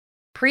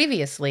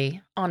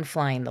Previously on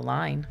Flying the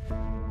Line.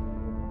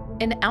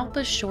 In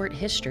ALPA's short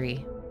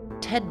history,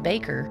 Ted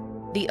Baker,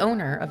 the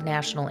owner of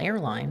National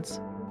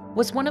Airlines,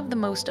 was one of the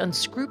most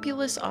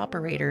unscrupulous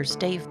operators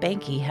Dave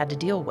Banke had to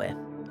deal with.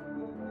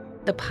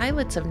 The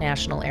pilots of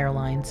National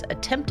Airlines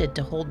attempted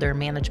to hold their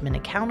management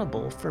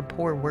accountable for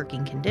poor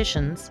working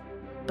conditions,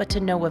 but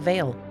to no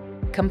avail.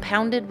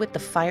 Compounded with the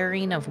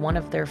firing of one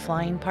of their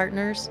flying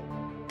partners,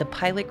 the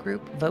pilot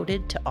group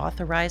voted to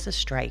authorize a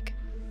strike.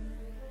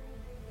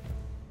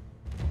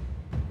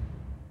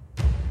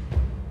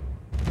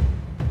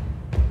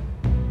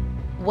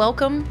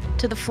 Welcome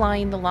to the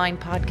Flying the Line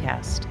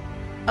podcast,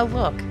 a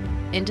look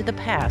into the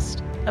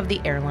past of the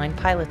Airline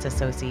Pilots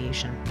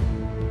Association.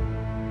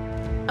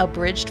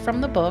 Abridged from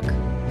the book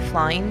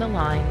Flying the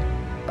Line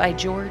by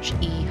George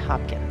E.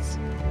 Hopkins.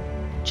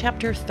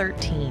 Chapter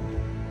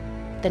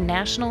 13, The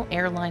National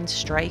Airlines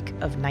Strike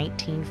of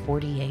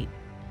 1948.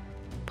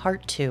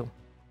 Part 2.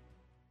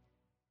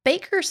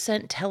 Baker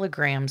sent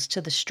telegrams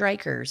to the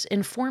strikers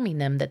informing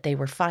them that they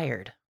were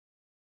fired.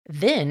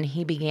 Then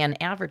he began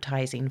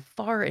advertising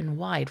far and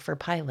wide for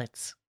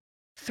pilots.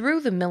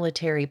 Through the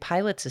Military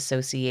Pilots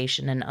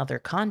Association and other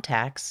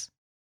contacts,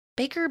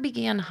 Baker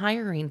began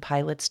hiring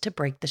pilots to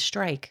break the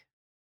strike.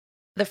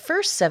 The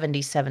first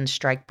 77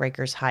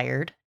 strikebreakers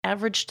hired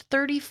averaged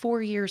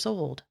 34 years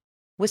old,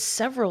 with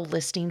several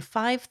listing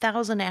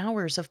 5,000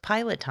 hours of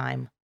pilot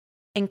time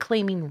and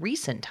claiming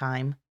recent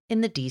time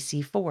in the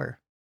DC-4.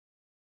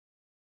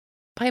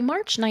 By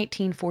March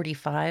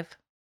 1945,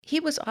 he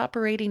was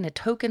operating a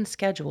token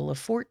schedule of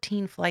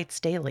 14 flights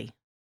daily.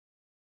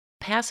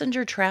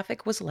 Passenger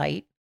traffic was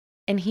light,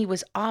 and he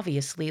was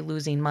obviously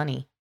losing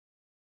money.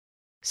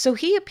 So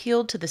he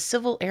appealed to the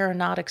Civil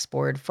Aeronautics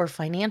Board for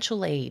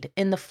financial aid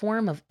in the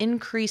form of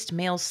increased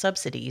mail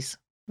subsidies,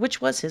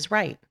 which was his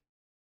right.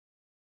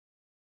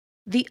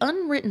 The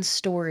unwritten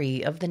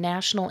story of the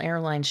National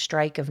Airlines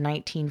strike of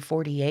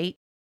 1948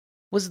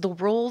 was the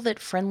role that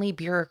friendly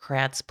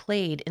bureaucrats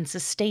played in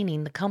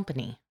sustaining the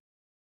company.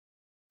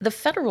 The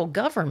federal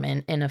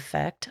government, in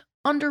effect,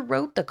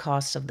 underwrote the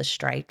costs of the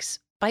strikes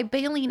by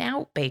bailing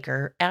out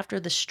Baker after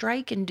the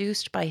strike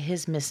induced by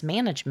his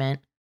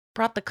mismanagement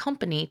brought the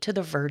company to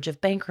the verge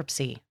of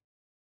bankruptcy.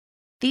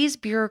 These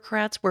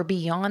bureaucrats were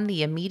beyond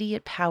the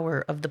immediate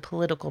power of the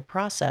political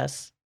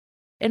process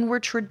and were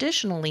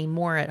traditionally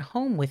more at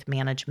home with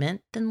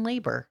management than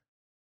labor.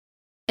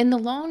 In the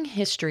long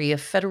history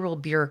of federal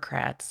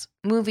bureaucrats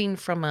moving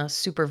from a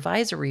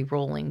supervisory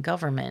role in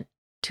government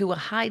to a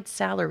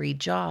high-salary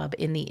job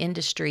in the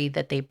industry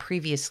that they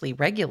previously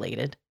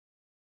regulated,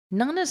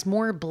 none is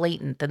more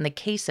blatant than the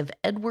case of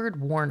Edward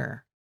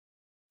Warner,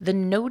 the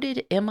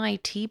noted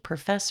MIT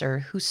professor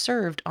who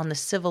served on the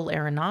Civil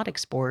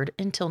Aeronautics Board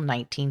until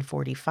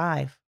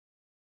 1945.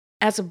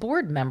 As a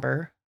board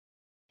member,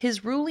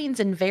 his rulings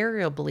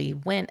invariably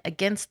went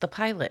against the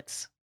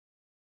pilots.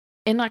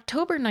 In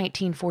October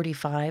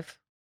 1945,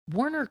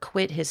 Warner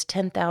quit his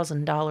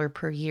 $10,000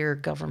 per year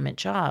government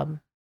job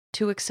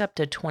to accept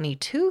a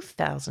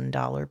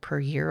 $22,000 per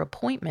year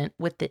appointment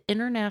with the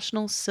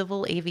International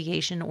Civil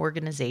Aviation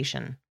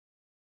Organization,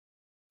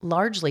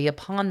 largely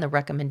upon the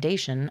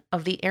recommendation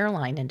of the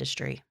airline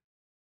industry.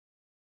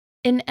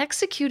 In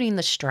executing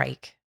the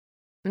strike,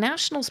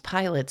 National's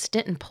pilots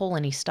didn't pull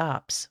any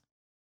stops.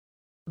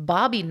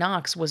 Bobby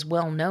Knox was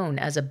well known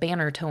as a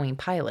banner-towing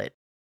pilot,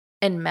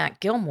 and Matt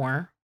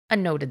Gilmore, a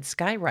noted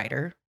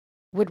skywriter,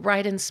 would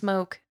write and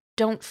smoke,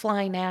 "Don't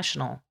fly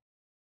National,"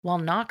 while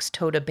Knox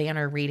towed a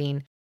banner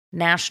reading,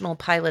 "National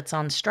Pilots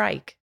on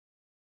Strike,"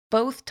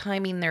 both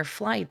timing their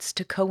flights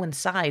to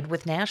coincide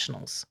with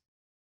Nationals.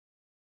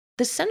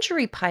 The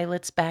Century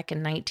pilots back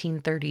in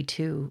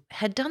 1932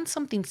 had done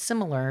something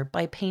similar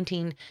by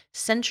painting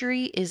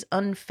 "Century is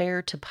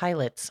unfair to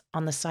pilots"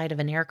 on the side of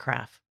an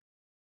aircraft.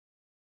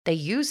 They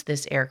used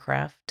this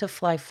aircraft to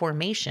fly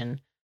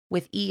formation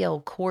with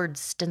E.L. Cord's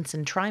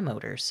Stinson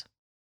trimotors.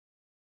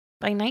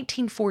 By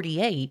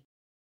 1948,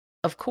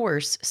 of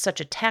course, such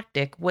a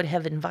tactic would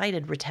have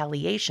invited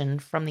retaliation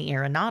from the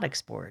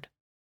Aeronautics Board,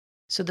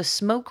 so the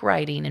smoke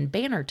writing and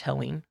banner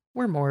towing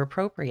were more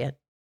appropriate.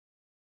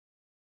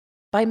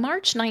 By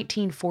March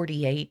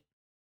 1948,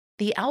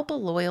 the ALPA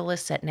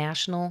loyalists at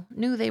National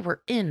knew they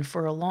were in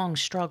for a long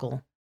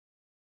struggle.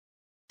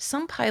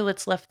 Some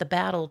pilots left the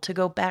battle to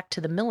go back to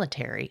the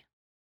military.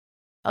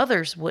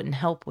 Others wouldn't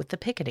help with the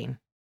picketing.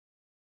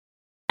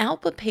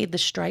 ALPA paid the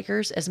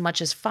strikers as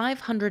much as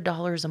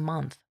 $500 a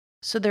month,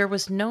 so there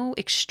was no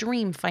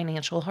extreme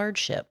financial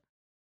hardship.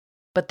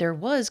 But there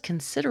was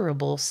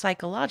considerable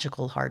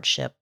psychological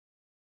hardship,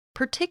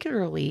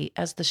 particularly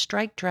as the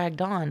strike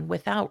dragged on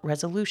without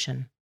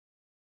resolution.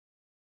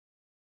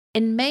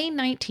 In May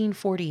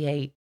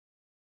 1948,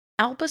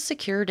 ALPA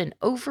secured an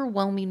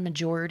overwhelming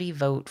majority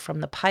vote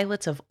from the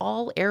pilots of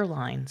all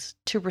airlines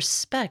to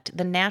respect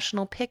the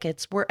national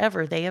pickets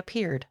wherever they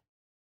appeared.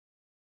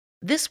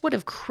 This would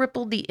have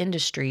crippled the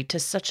industry to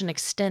such an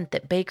extent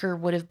that Baker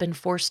would have been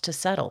forced to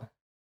settle.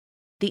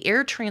 The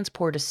Air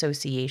Transport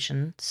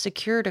Association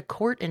secured a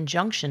court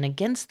injunction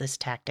against this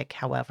tactic,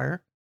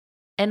 however,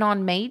 and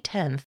on May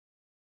 10th,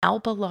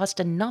 ALPA lost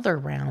another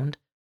round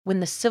when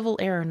the Civil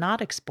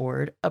Aeronautics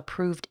Board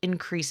approved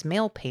increased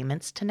mail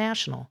payments to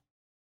National.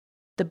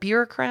 The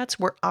bureaucrats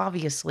were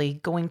obviously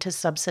going to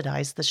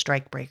subsidize the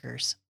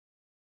strikebreakers.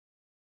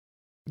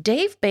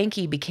 Dave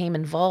Benke became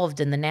involved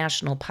in the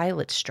national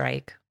pilot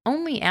strike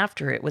only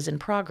after it was in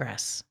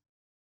progress.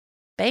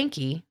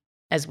 Benke,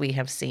 as we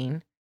have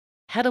seen,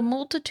 had a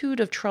multitude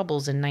of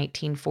troubles in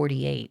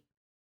 1948,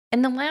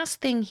 and the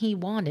last thing he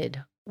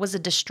wanted was a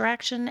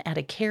distraction at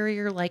a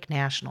carrier like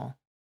National.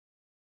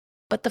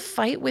 But the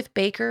fight with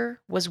Baker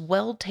was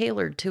well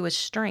tailored to his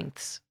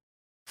strengths,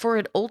 for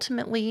it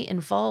ultimately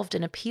involved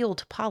an appeal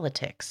to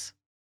politics,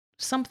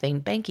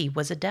 something Benke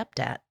was adept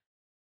at.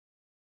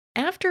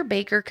 After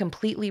Baker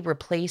completely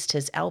replaced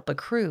his ALPA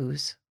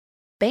crews,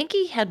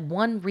 Benke had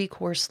one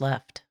recourse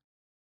left: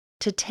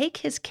 to take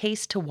his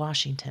case to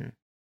Washington,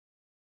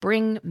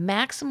 bring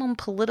maximum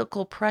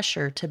political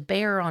pressure to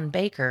bear on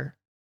Baker,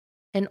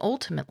 and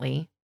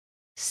ultimately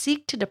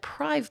seek to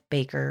deprive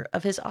Baker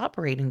of his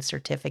operating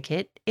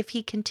certificate if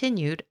he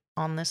continued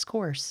on this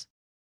course.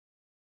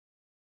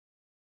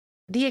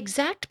 The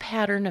exact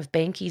pattern of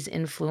Benke's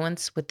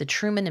influence with the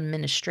Truman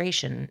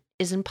administration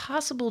is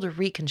impossible to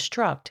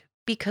reconstruct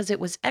because it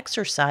was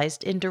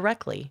exercised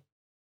indirectly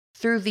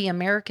through the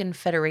American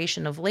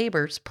Federation of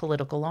Labor's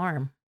political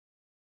arm.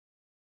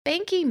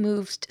 Benke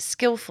moved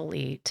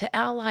skillfully to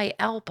ally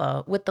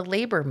ALPA with the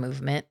labor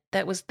movement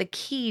that was the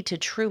key to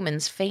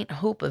Truman's faint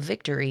hope of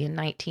victory in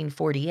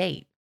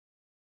 1948.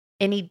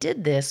 And he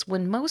did this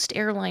when most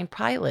airline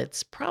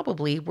pilots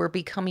probably were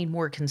becoming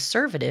more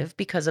conservative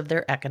because of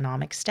their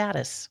economic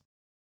status.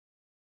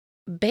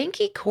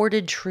 Benke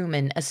courted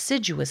Truman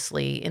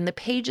assiduously in the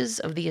pages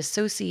of the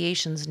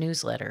association's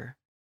newsletter,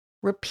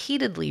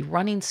 repeatedly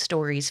running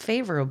stories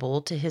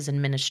favorable to his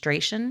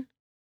administration,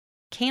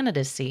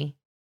 candidacy,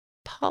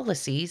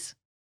 policies,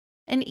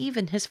 and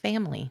even his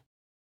family.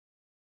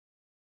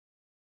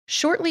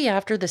 Shortly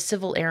after the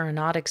Civil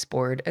Aeronautics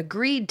Board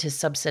agreed to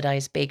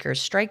subsidize Baker's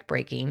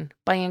strikebreaking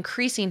by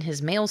increasing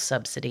his mail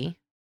subsidy,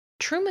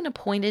 Truman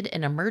appointed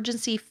an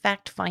emergency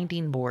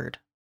fact-finding board,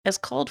 as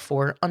called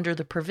for under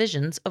the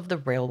provisions of the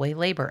Railway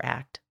Labor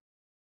Act.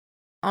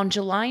 On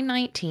July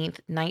 19,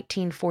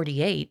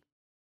 1948,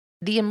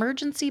 the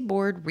emergency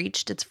board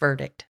reached its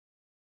verdict,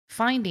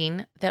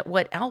 finding that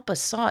what ALPA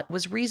sought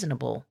was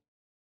reasonable,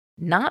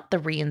 not the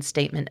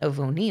reinstatement of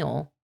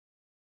O'Neill,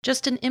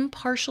 just an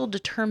impartial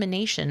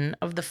determination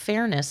of the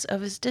fairness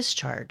of his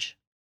discharge.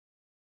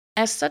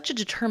 As such a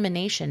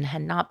determination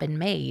had not been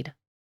made,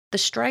 the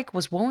strike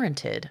was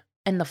warranted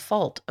and the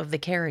fault of the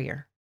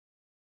carrier.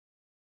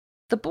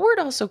 The board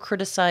also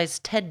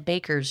criticized Ted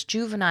Baker's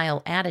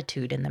juvenile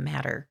attitude in the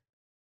matter,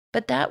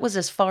 but that was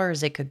as far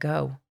as it could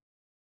go.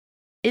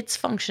 Its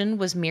function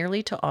was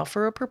merely to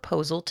offer a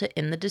proposal to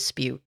end the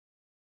dispute,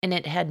 and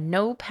it had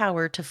no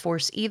power to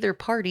force either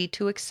party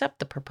to accept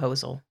the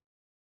proposal.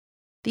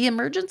 The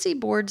emergency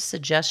board's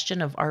suggestion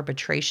of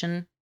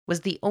arbitration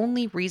was the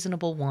only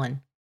reasonable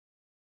one,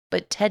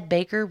 but Ted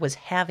Baker was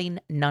having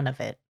none of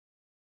it.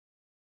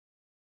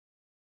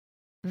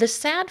 The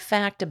sad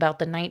fact about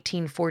the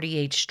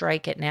 1948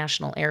 strike at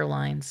National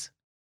Airlines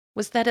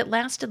was that it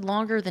lasted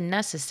longer than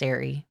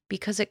necessary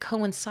because it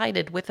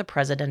coincided with a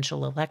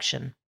presidential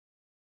election.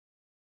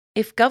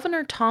 If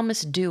Governor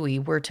Thomas Dewey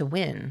were to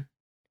win,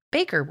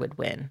 Baker would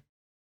win.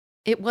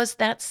 It was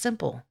that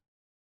simple.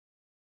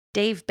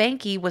 Dave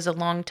Benke was a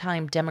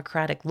longtime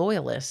Democratic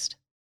loyalist,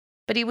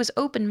 but he was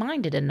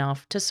open-minded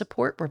enough to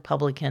support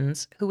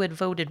Republicans who had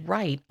voted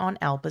right on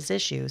ALPA's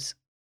issues.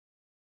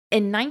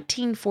 In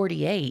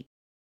 1948,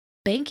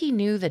 Benke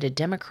knew that a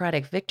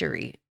Democratic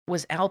victory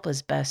was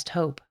ALPA's best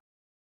hope.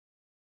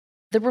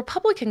 The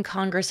Republican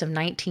Congress of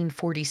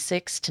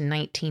 1946 to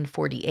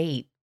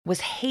 1948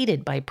 was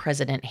hated by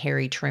President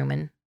Harry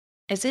Truman,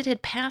 as it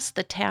had passed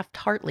the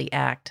Taft-Hartley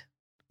Act,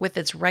 with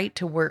its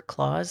right-to-work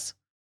clause,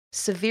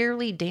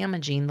 severely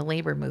damaging the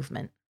labor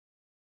movement.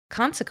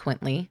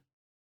 Consequently,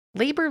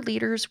 labor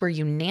leaders were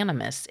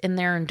unanimous in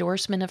their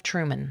endorsement of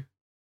Truman.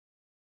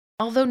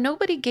 Although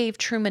nobody gave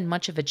Truman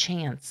much of a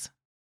chance,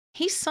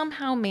 he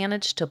somehow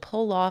managed to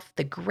pull off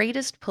the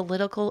greatest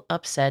political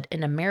upset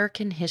in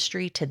American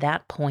history to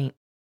that point.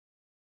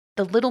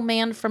 The little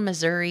man from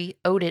Missouri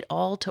owed it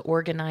all to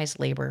organized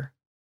labor.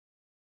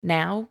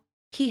 Now,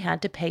 he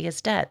had to pay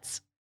his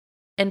debts,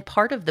 and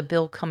part of the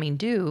bill coming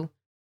due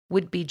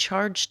would be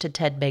charged to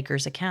Ted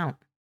Baker's account.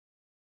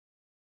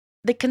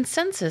 The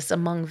consensus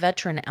among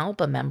veteran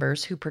ALPA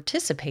members who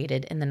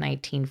participated in the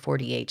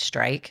 1948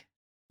 strike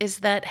is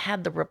that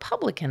had the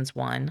Republicans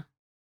won,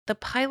 the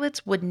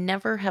pilots would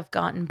never have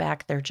gotten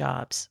back their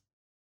jobs.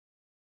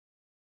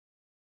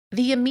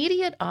 The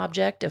immediate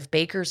object of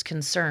Baker's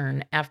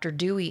concern after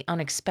Dewey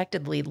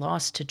unexpectedly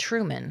lost to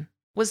Truman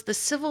was the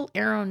Civil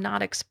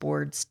Aeronautics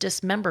Board's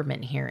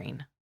dismemberment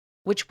hearing,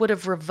 which would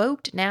have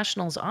revoked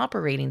National's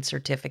operating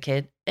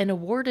certificate and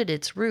awarded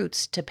its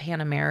routes to Pan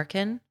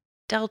American,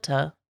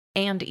 Delta,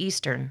 and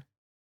Eastern.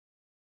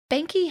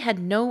 Benke had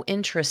no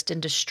interest in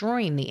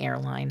destroying the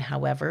airline,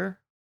 however,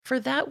 for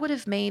that would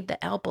have made the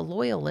ALPA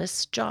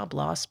loyalists' job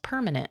loss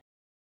permanent.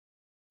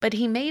 But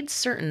he made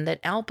certain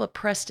that ALPA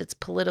pressed its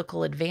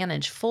political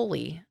advantage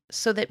fully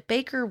so that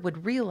Baker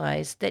would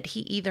realize that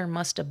he either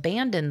must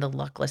abandon the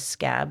luckless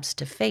scabs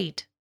to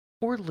fate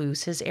or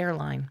lose his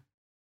airline.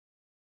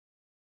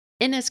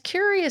 In as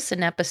curious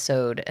an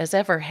episode as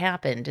ever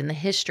happened in the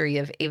history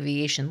of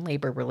aviation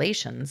labor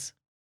relations,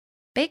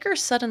 Baker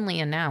suddenly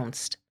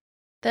announced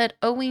that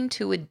owing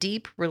to a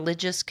deep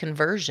religious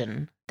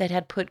conversion that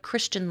had put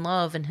Christian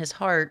love in his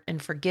heart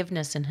and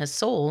forgiveness in his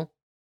soul,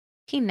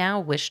 he now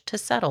wished to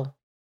settle.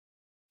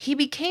 He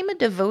became a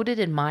devoted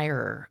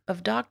admirer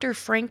of Dr.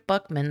 Frank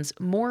Buchman's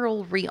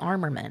moral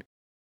rearmament,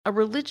 a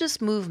religious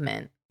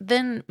movement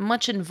then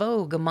much in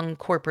vogue among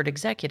corporate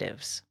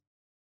executives.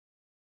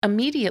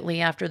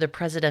 Immediately after the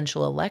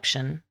presidential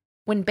election,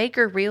 when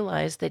Baker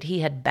realized that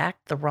he had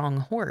backed the wrong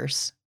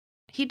horse,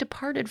 he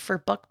departed for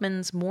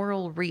Buchman's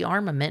moral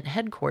rearmament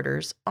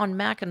headquarters on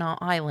Mackinac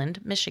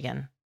Island,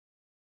 Michigan.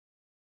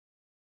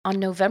 On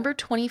November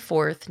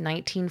 24,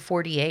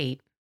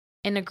 1948,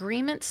 an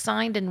agreement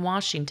signed in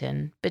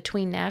Washington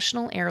between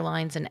National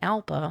Airlines and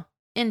ALPA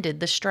ended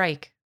the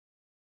strike.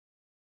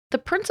 The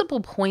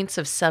principal points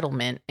of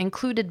settlement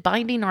included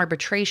binding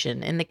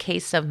arbitration in the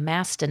case of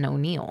Mastin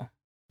O'Neill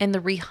and the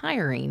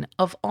rehiring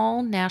of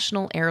all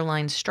National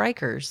Airlines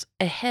strikers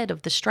ahead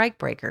of the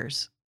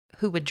strikebreakers,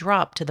 who would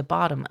drop to the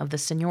bottom of the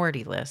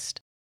seniority list.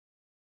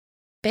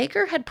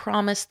 Baker had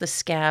promised the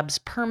scabs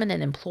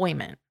permanent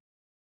employment.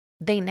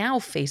 They now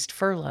faced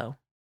furlough.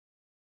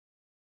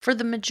 For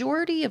the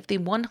majority of the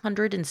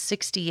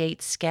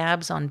 168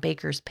 scabs on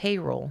Baker's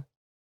payroll,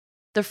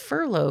 the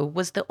furlough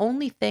was the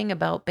only thing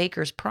about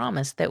Baker's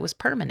promise that was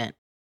permanent.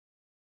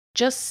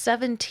 Just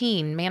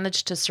 17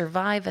 managed to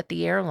survive at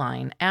the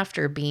airline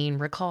after being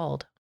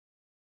recalled.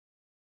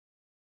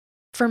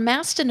 For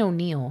Mastin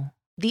O'Neill,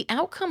 the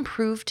outcome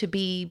proved to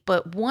be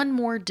but one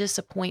more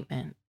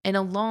disappointment in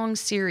a long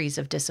series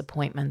of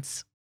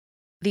disappointments.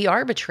 The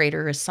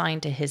arbitrator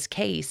assigned to his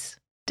case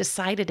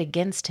decided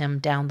against him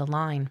down the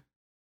line.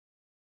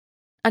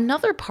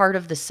 Another part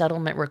of the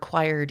settlement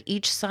required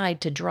each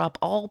side to drop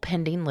all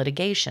pending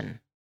litigation.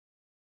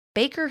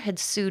 Baker had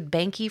sued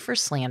Benki for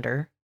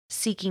slander,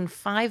 seeking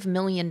 $5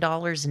 million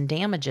in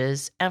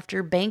damages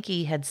after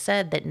Benki had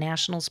said that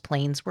National's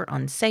planes were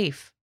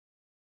unsafe.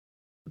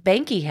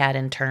 Benki had,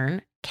 in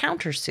turn,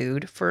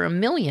 countersued for $1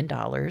 million,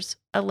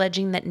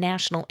 alleging that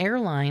National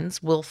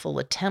Airlines' willful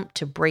attempt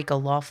to break a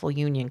lawful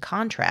union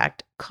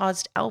contract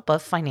caused ALPA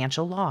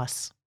financial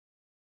loss.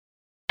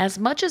 As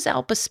much as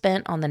ALPA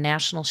spent on the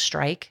national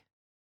strike,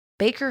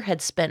 Baker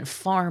had spent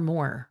far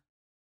more,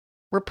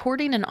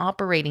 reporting an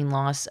operating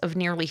loss of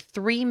nearly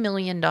 $3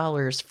 million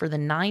for the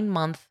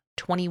 9-month,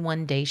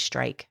 21-day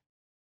strike.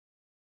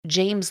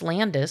 James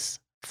Landis,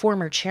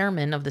 former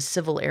chairman of the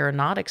Civil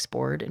Aeronautics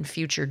Board and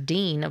future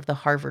dean of the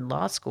Harvard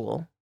Law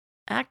School,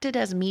 acted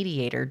as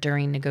mediator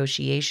during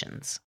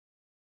negotiations.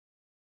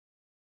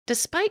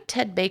 Despite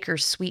Ted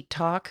Baker's sweet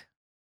talk,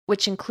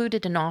 which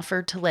included an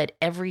offer to let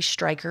every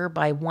striker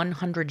buy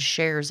 100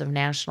 shares of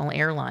National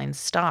Airlines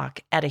stock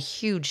at a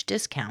huge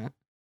discount,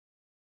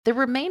 there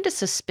remained a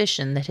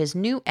suspicion that his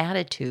new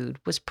attitude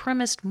was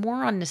premised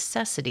more on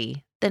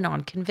necessity than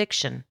on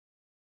conviction.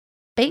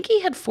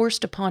 Benki had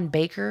forced upon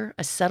Baker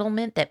a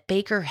settlement that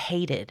Baker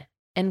hated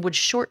and would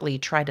shortly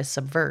try to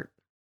subvert.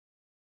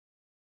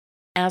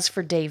 As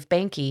for Dave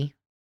Benki,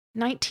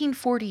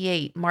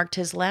 1948 marked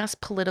his last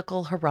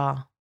political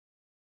hurrah.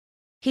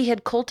 He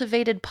had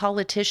cultivated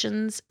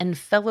politicians and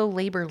fellow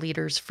labor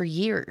leaders for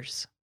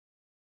years.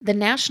 The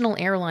National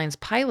Airlines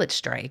pilot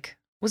strike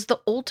was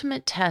the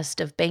ultimate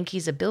test of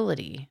Benki's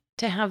ability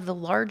to have the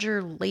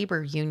larger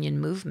labor union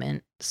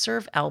movement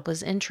serve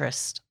ALPA's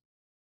interests.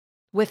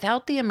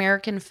 Without the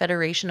American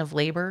Federation of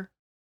Labor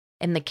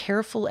and the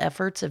careful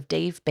efforts of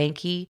Dave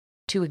Benki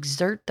to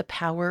exert the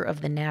power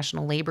of the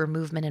national labor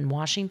movement in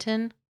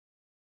Washington,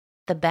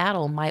 the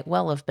battle might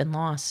well have been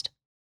lost.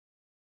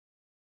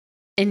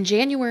 In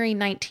January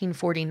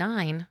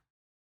 1949,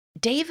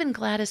 Dave and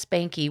Gladys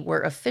Benki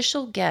were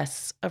official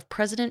guests of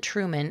President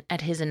Truman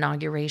at his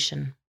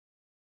inauguration.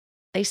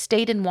 They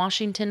stayed in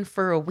Washington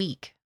for a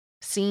week,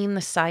 seeing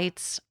the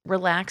sights,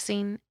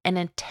 relaxing, and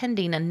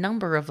attending a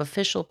number of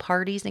official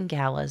parties and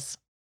galas.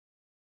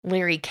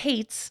 Larry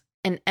Cates,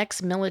 an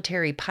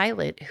ex-military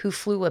pilot who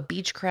flew a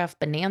Beechcraft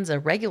Bonanza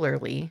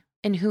regularly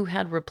and who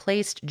had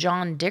replaced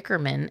John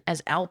Dickerman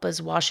as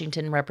ALPA's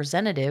Washington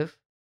representative,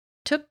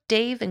 took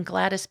Dave and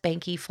Gladys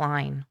Benki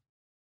flying.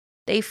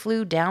 They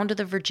flew down to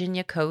the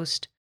Virginia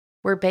coast,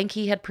 where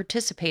Benki had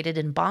participated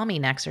in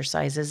bombing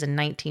exercises in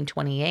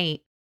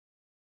 1928,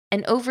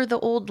 and over the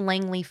old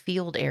Langley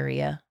Field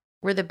area,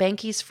 where the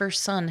Benki's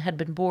first son had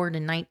been born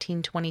in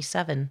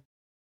 1927.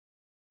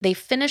 They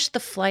finished the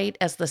flight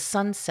as the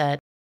sun set,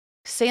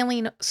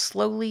 sailing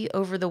slowly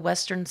over the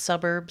western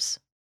suburbs,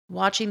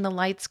 watching the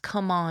lights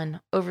come on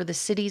over the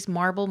city's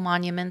marble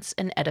monuments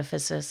and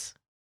edifices.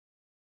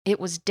 It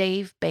was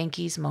Dave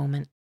Benki's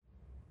moment.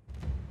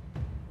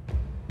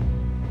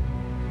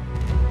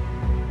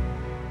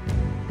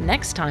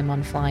 Next time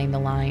on Flying the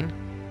Line,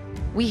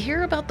 we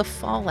hear about the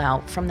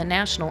fallout from the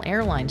National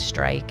Airlines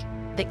strike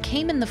that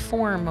came in the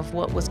form of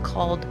what was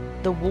called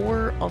the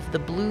War of the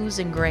Blues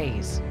and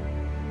Grays.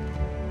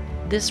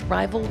 This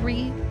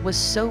rivalry was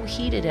so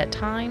heated at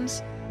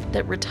times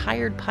that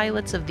retired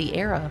pilots of the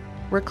era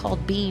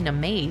recalled being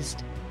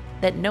amazed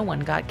that no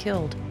one got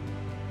killed.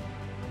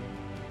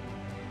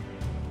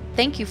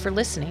 Thank you for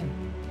listening.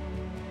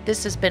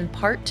 This has been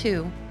part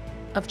 2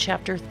 of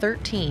Chapter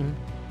 13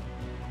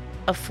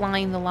 of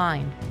Flying the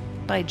Line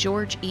by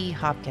George E.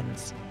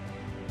 Hopkins.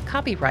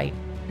 Copyright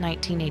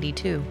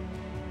 1982.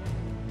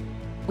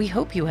 We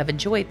hope you have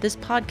enjoyed this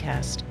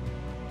podcast.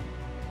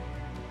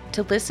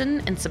 To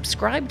listen and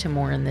subscribe to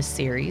more in this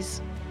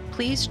series,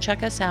 please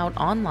check us out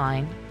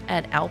online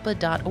at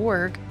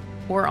alpa.org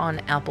or on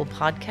Apple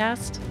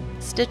Podcast,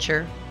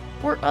 Stitcher,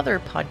 or other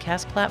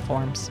podcast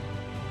platforms.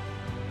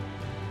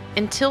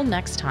 Until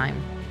next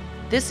time,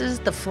 this is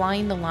the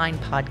Flying the Line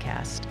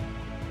podcast,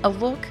 a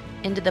look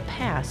into the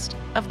past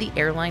of the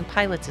Airline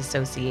Pilots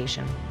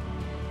Association.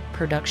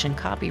 Production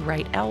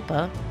copyright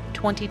ALPA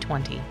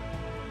 2020.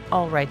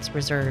 All rights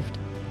reserved.